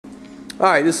All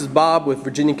right, this is Bob with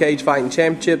Virginia Cage Fighting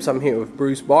Championships. I'm here with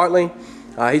Bruce Bartley.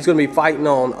 He's going to be fighting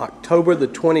on October the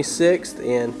 26th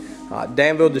in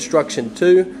Danville Destruction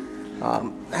 2.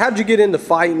 How'd you get into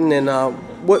fighting, and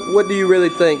what do you really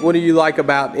think? What do you like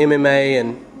about MMA,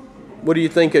 and what do you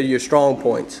think are your strong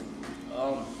points?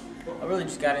 I really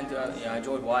just got into it. I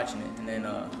enjoyed watching it, and then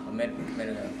I met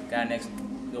a guy next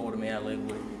door to me I live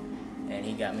with, and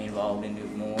he got me involved into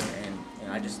it more.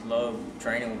 And I just love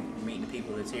training, meeting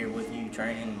people that's here with you,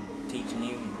 training, teaching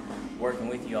you, and working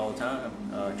with you all the time,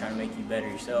 trying to make you better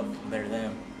yourself, better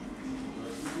them.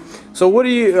 So what do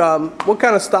you, what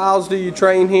kind of styles do you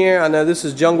train here? I know this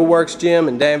is Jungle Works Gym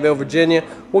in Danville, Virginia.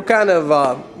 What kind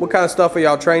of stuff are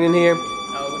y'all training here? We do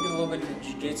a little bit of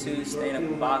jiu-jitsu,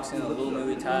 stand-up boxing, a little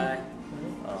Muay Thai.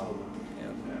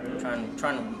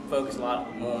 Trying to focus a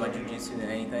lot more on my jiu-jitsu than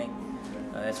anything.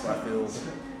 That's what I feel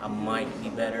I might be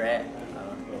better at.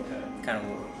 Kind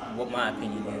of what my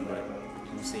opinion is, but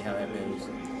we'll see how that goes.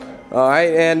 All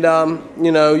right, and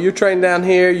you know, you're training down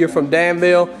here. You're from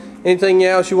Danville. Anything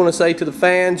else you want to say to the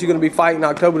fans? You're going to be fighting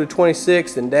October the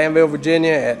 26th in Danville,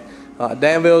 Virginia at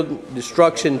Danville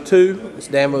Destruction 2. It's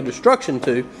Danville Destruction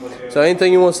 2. So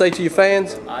anything you want to say to your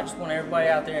fans? I just want everybody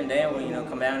out there in Danville, you know,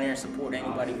 come down here and support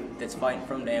anybody that's fighting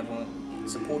from Danville.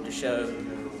 Support the show.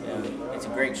 You know, it's a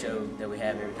great show that we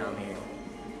have every time here,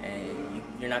 and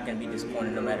you're not going to be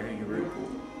disappointed no matter who you root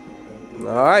for.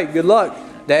 All right, good luck.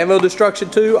 Danville Destruction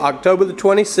 2, October the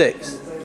 26th.